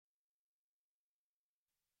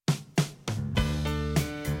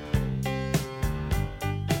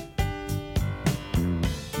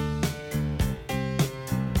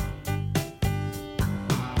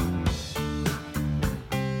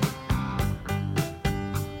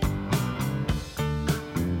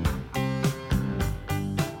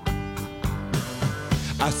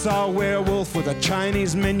I saw a werewolf with a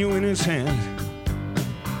Chinese menu in his hand,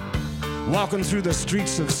 walking through the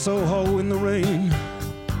streets of Soho in the rain.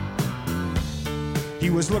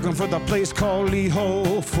 He was looking for the place called Lee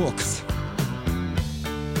Ho Fook's.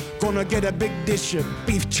 Gonna get a big dish of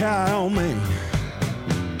beef chow mein.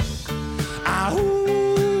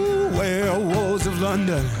 Ahoo, werewolves of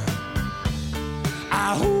London.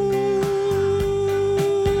 Ahoo,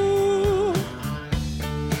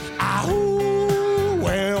 ahoo,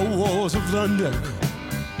 werewolves of London.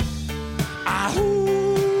 Ahoo.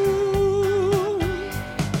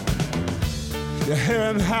 You hear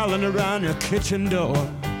him howling around your kitchen door.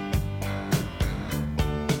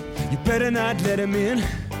 You better not let him in.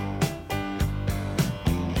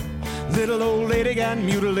 Little old lady got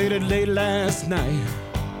mutilated late last night.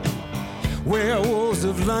 Werewolves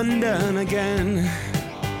of London again.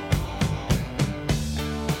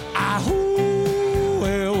 Ahoo,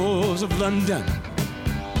 werewolves of London.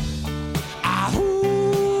 Ahoo,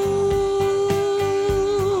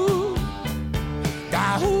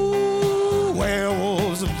 ahoo,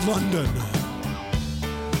 werewolves of London.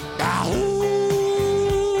 Ahoo.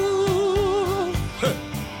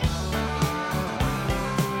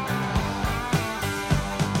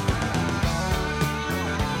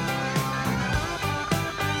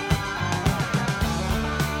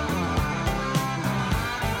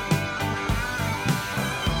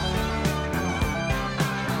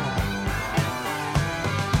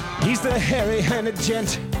 He's the hairy-handed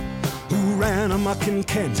gent who ran amok in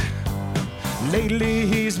Kent. Lately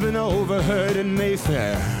he's been overheard in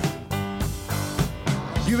Mayfair.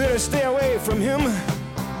 You better stay away from him.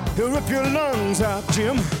 He'll rip your lungs out,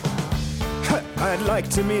 Jim. I'd like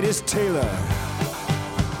to meet his tailor.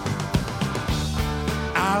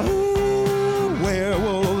 Ahoo,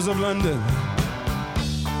 werewolves of London.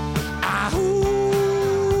 Ahoo.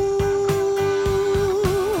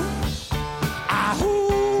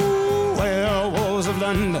 Of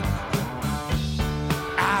London.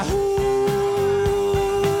 Ahoo.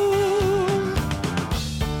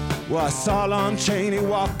 Well, I saw Lon Chaney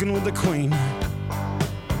walking with the Queen,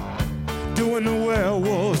 doing the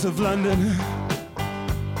Werewolves of London.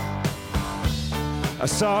 I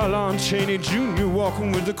saw Lon Chaney Jr.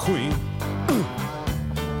 walking with the Queen,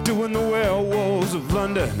 doing the Werewolves of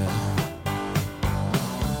London.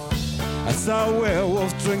 I saw a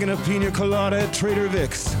werewolf drinking a pina colada at Trader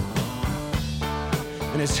Vic's,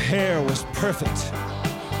 and his hair was perfect.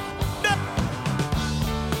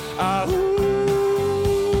 Ahoo,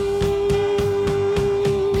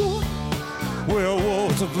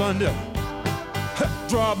 werewolves of London.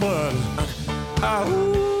 Draw blood.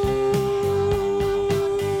 Ahoo.